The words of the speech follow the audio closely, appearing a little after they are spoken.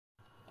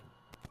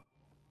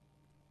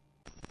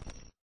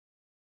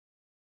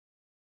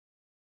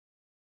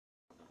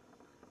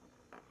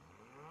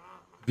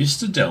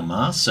Vista Del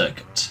Mar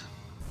Circuit.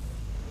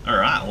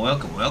 Alright,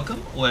 welcome.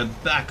 We're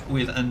back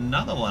with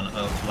another one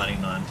of Bloody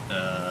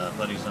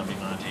Zombie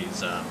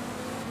 90's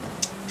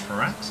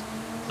tracks.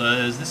 So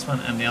there's this one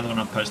and the other one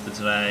I've posted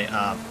today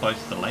are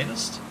both the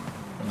latest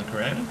from the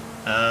creator.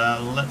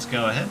 Let's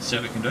go ahead, see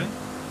what we can do.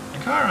 The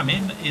car I'm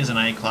in is an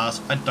A-Class.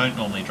 I don't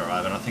normally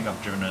drive it. I think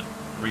I've driven it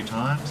 3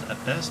 times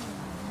at best.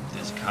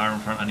 There's a car in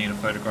front I need a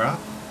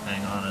photograph.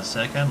 Hang on a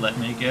second, let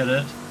me get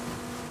it.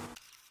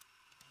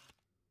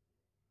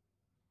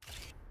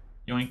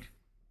 Yoink.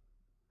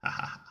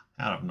 Haha,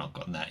 how have I not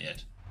gotten that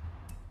yet?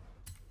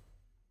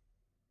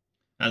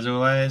 As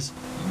always,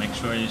 make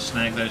sure you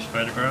snag those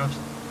photographs.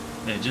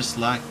 They're just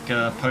like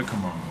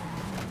Pokemon.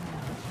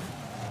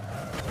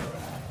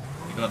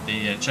 We got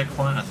the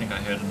checkpoint, I think I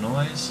heard a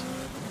noise.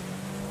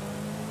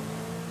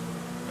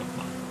 Oh, come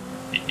on.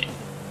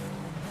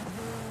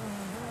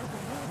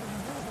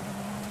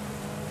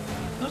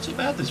 Not too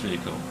bad, this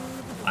vehicle.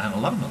 I'm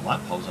loving the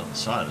light poles on the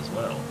side as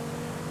well.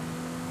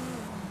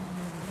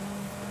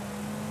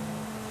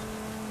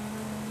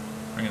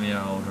 Bringing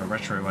the old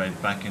retro wave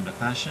back into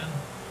fashion.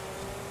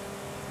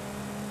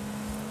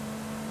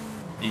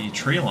 The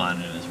tree line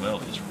in it as well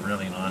is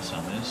really nice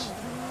on this.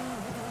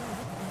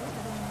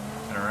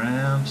 Get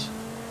around.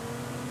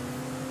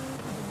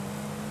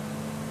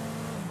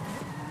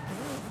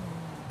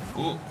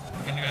 Ooh,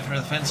 we're gonna go through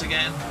the fence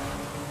again.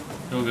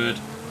 All good.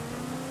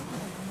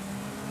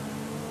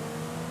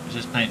 It's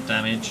just paint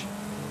damage.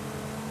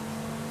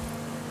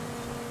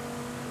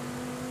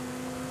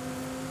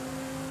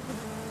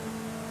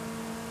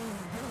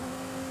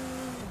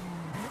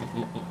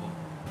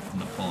 I'm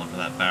not falling for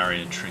that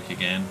barrier trick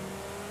again.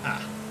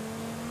 Ah.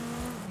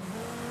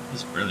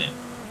 This is brilliant.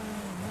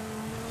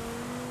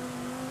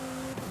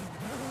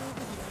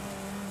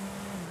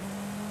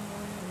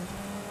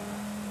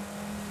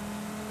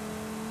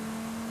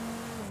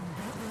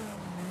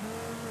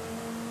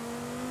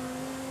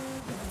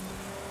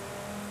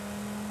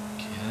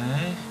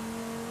 Okay.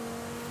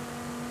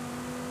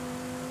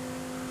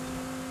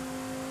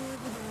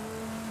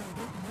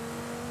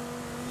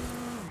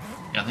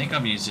 I think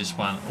I've used this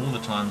one all the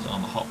times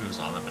on the Hot Wheels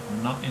Island,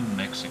 but not in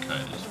Mexico,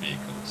 this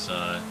vehicle,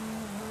 so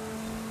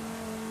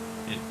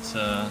it's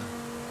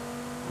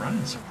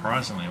running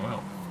surprisingly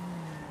well.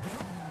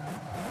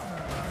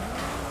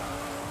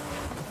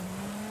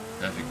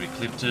 Perfectly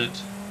clipped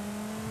it.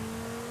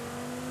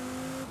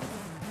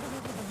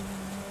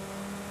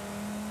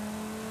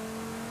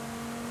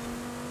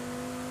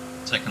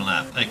 Second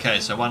lap. Okay,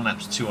 so one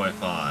lap's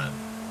 2:05.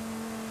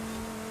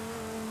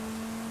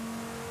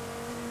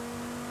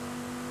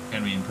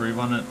 Can we improve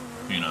on it?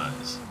 Who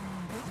knows?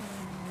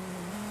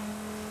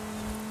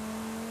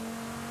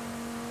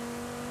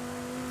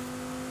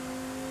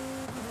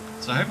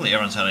 So hopefully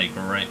everyone's had a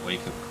great week,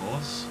 of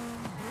course.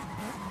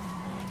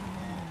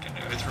 Can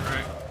go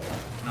through.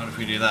 Not if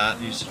we do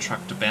that. Use the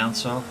truck to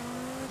bounce off.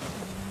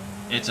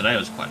 Yeah, today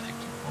was quite hectic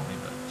for me,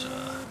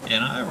 but yeah,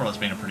 no, overall it's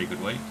been a pretty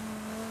good week.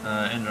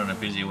 Ended on a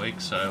busy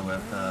week, so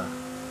we've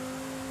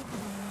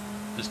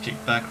just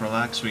kicked back,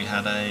 relaxed. We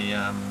had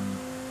a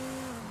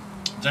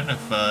I don't know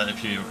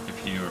if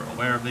you're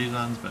aware of these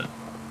ones, but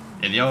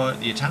yeah,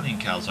 the Italian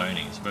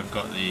calzones. We've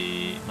got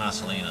the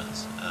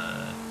Marsalinas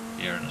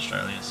here in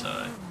Australia,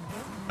 so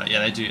but yeah,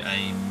 they do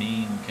a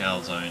mean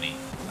calzone.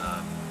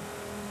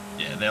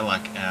 Yeah, they're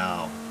like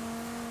our,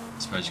 I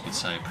suppose you could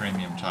say,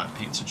 premium type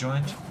pizza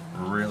joint.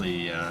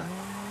 Really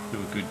do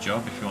a good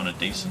job if you want a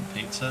decent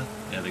pizza.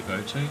 They're the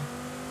go-to,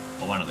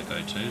 or one of the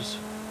go-tos.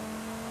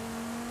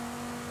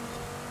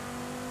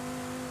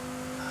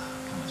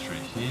 Coming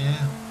through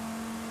here.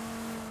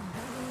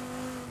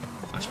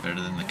 Much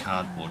better than the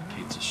cardboard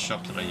pizza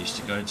shop that I used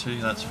to go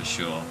to, that's for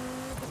sure.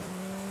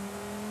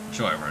 I'm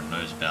sure everyone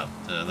knows about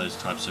those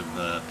types of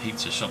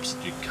pizza shops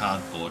that do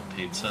cardboard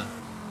pizza.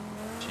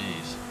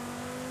 Jeez.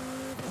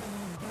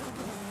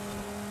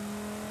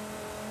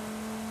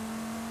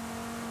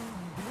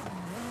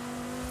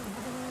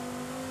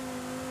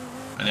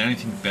 And the only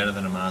thing better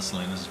than a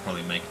Marcelina's is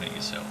probably making it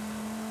yourself.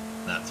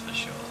 That's for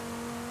sure.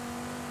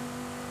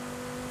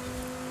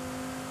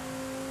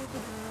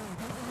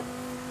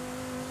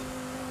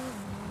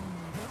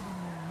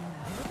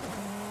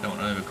 Don't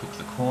want to overcook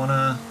the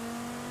corner.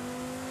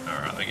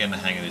 Alright, we're getting the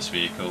hang of this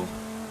vehicle.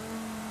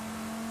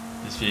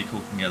 This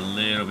vehicle can get a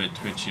little bit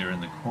twitchier in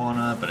the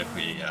corner, but if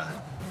we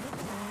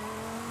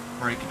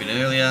brake a bit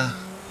earlier,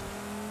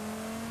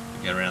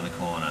 we get around the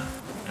corner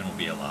and we'll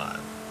be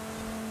alive.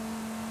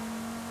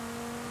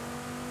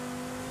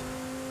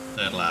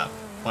 Third lap,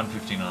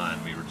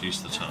 1:59, we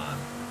reduced the time.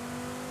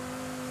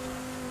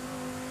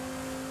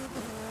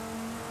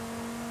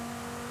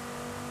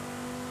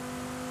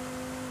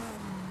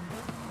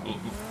 Ooh,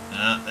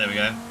 ah, there we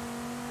go.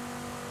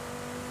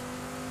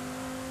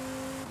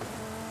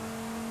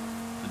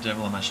 The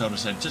devil on my shoulder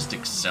said, just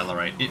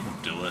accelerate, it will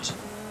do it.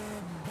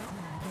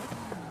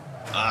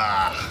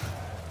 Ah!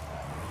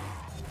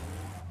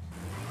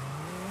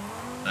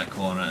 That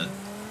corner,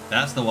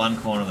 that's the one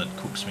corner that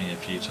cooks me a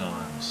few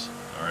times,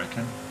 I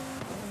reckon.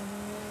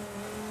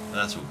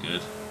 That's all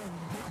good.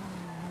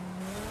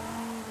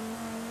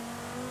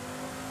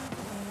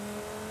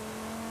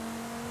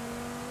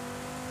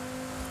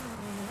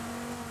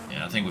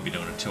 think we'll be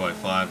doing a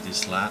 205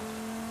 this lap.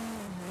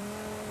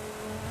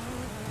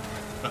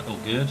 But all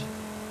good.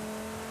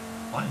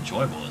 Quite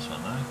enjoyable this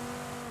one though.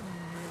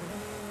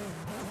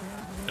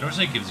 It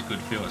also gives a good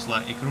feel. It's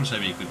like, it could also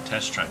be a good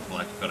test track for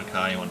like you've got a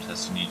car you want to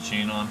test a new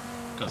tune on.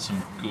 Got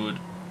some good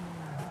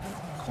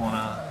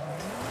corner.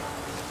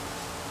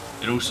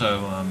 It also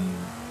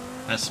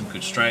has some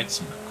good straights,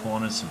 some good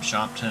corners, some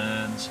sharp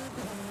turns.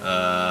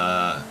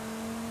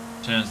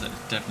 Turns that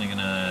are definitely going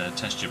to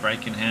test your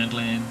braking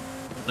handling.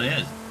 So yeah,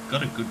 it's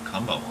got a good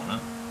combo on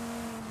it.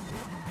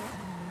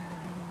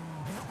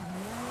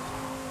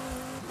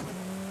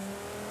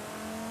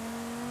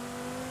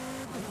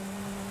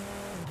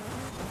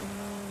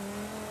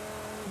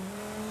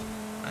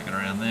 Back it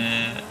around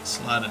there,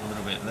 slide it a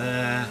little bit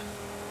there.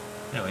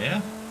 There we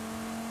are.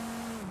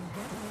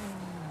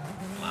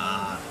 Come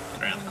on,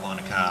 get around the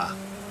corner, car.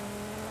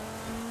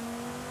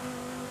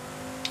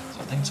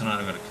 I think tonight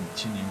I've got to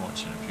continue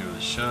watching a few of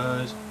the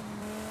shows.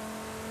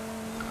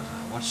 God,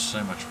 I watch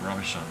so much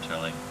rubbish on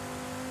telly.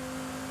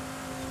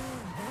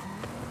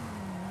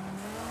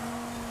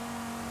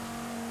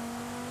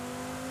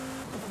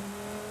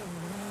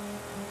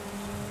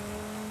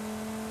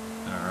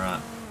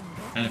 Alright.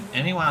 And if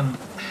anyone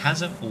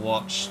hasn't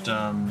watched,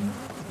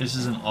 this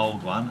is an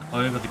old one,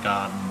 Over the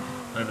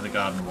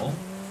Garden Wall.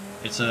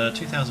 It's a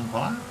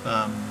 2005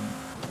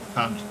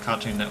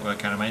 Cartoon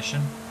Network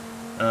animation.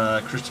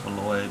 Christopher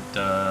Lloyd,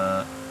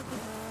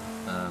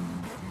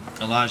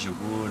 Elijah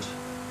Wood,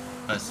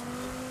 a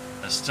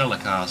stellar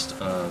cast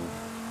of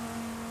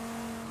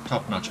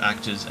top-notch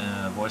actors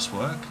and voice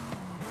work.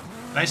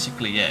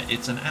 Basically, yeah,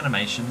 it's an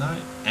animation though,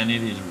 and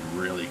it is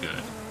really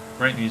good.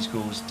 Great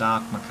musicals,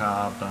 dark,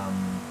 macabre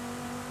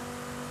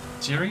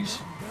series,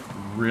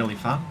 really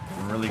fun,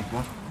 really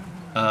good.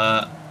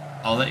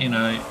 I'll let you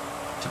know,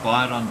 to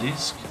buy it on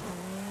disc,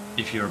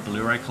 if you're a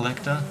Blu-ray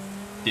collector,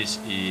 this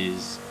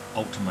is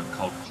Ultimate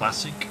Cult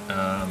Classic.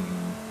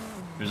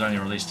 It was only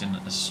released in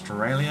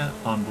Australia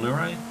on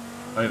Blu-ray.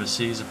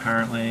 Overseas,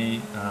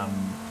 apparently,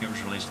 it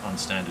was released on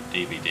standard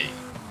DVD.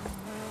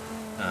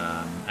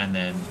 And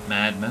then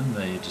Madman,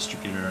 the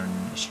distributor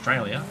in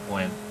Australia,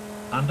 went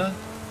under,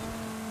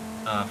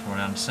 from what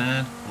I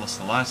understand, lost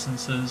the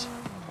licenses.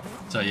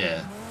 So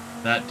yeah,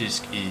 that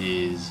disc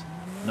is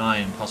nigh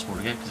impossible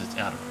to get because it's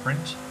out of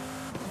print.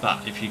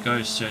 But if you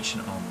go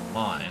searching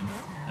online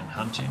and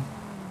hunting,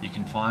 you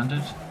can find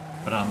it.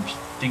 But I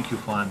think you'll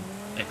find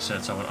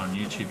excerpts of it on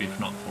YouTube, if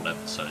not full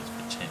episodes,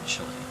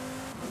 potentially.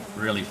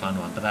 Really fun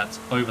one. But that's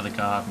Over the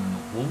Garden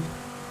Wall.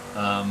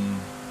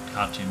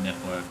 Cartoon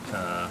Network,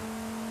 I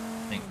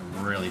think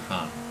really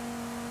fun.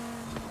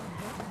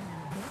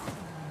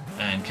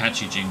 And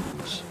catchy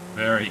jingles.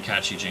 Very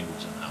catchy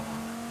jingles in that one.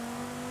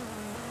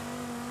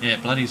 Yeah,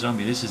 Bloody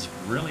Zombie. This is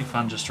really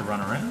fun just to run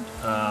around.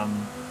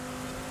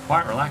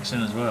 Quite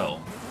relaxing as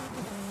well.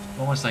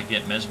 Almost like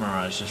get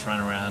mesmerised, just run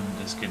around and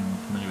just getting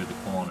familiar with the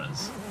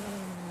corners.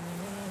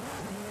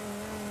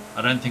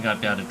 I don't think I'd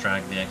be able to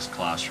drag the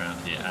X-Class around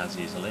here as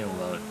easily,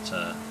 although it's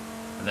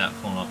without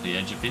falling off the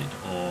edge a bit,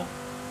 or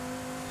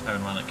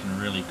having one that can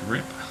really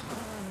grip.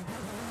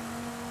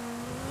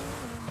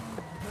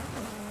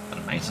 But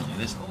amazingly,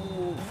 this...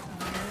 Oh,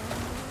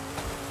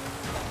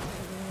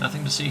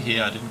 nothing to see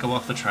here, I didn't go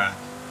off the track.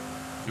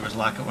 It was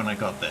like it when I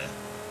got there.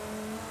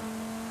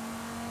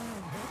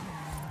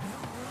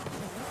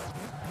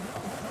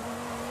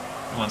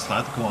 Come on,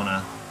 slide the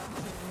corner.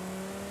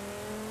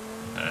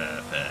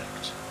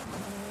 Perfect.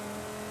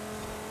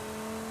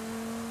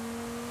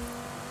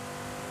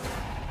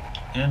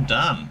 And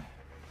done.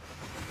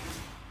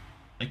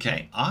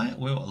 Okay, I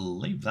will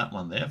leave that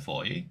one there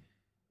for you.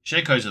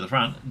 Share codes at the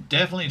front.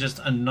 Definitely just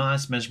a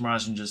nice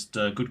mesmerizing, just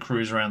good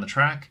cruise around the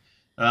track.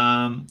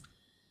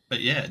 But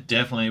yeah,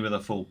 definitely with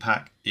a full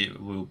pack, it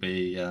will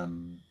be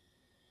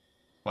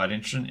quite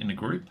interesting in a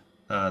group.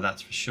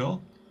 That's for sure.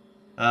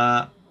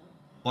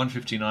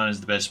 159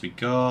 is the best we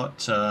got.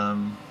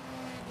 So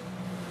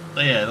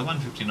yeah, the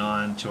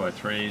 159,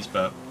 203s,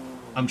 but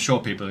I'm sure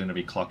people are going to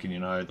be clocking, you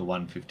know, the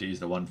 150s,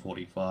 the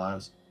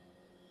 145s.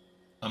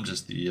 I'm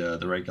just the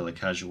regular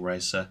casual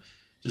racer,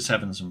 just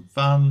having some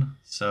fun.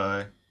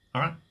 So,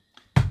 alright.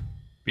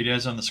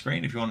 Videos on the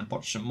screen if you want to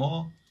watch some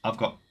more. I've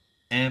got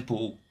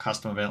ample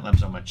custom event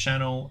labs on my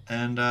channel,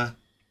 and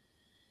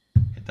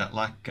hit that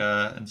like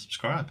and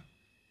subscribe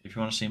if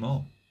you want to see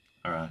more.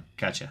 Alright,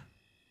 catch ya.